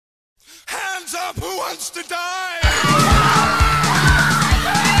Hands up, who wants to die?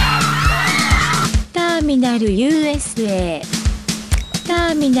 ターミナル USA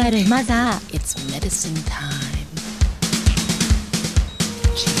ターミナルマザー It's medicine time.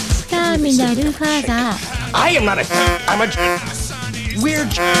 ターミナルファーザー I am not a. I'm a. We're.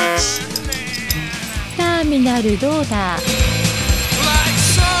 ターミナルドーター Like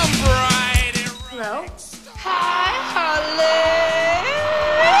some bright and Hello?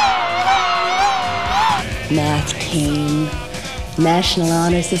 Math King, National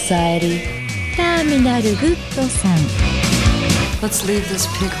Honor Society. ターミナルグッドさん Let's leave this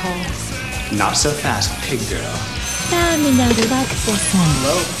pig hole. Not so fast, pig girl. ターミナルバットさん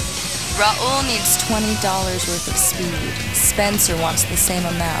Raul needs $20 worth of speed. Spencer wants the same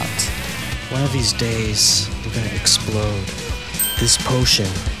amount. One of these days, we're gonna explode. This potion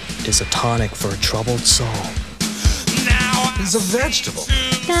is a tonic for a troubled soul. now He's a vegetable.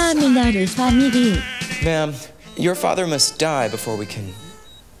 ターミナルファミリー Ma'am, your father must die before we can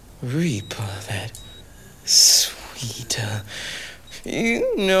reap that sweet,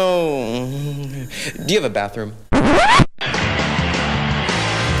 you know. Do you have a bathroom? タ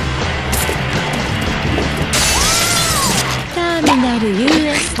ーミナル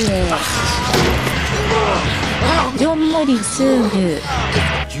USA ジョン・モリスール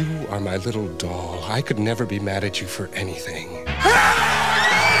You are my little doll. I could never be mad at you for anything.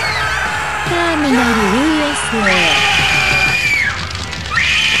 ターミナル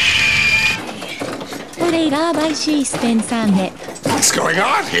USA トレーラーバイシースペンサーネ What's going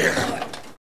on here?